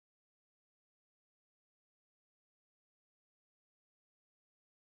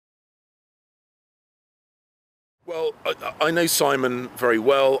Well, I know Simon very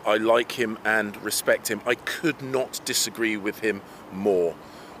well. I like him and respect him. I could not disagree with him more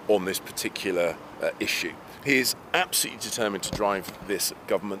on this particular issue. He is absolutely determined to drive this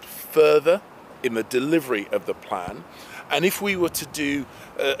government further in the delivery of the plan. And if we were to do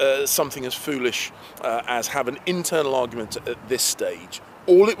something as foolish as have an internal argument at this stage,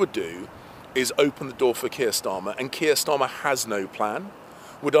 all it would do is open the door for Keir Starmer, and Keir Starmer has no plan,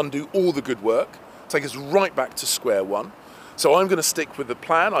 would undo all the good work, take us right back to square one. So I'm going to stick with the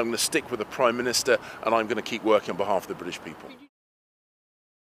plan, I'm going to stick with the Prime Minister, and I'm going to keep working on behalf of the British people.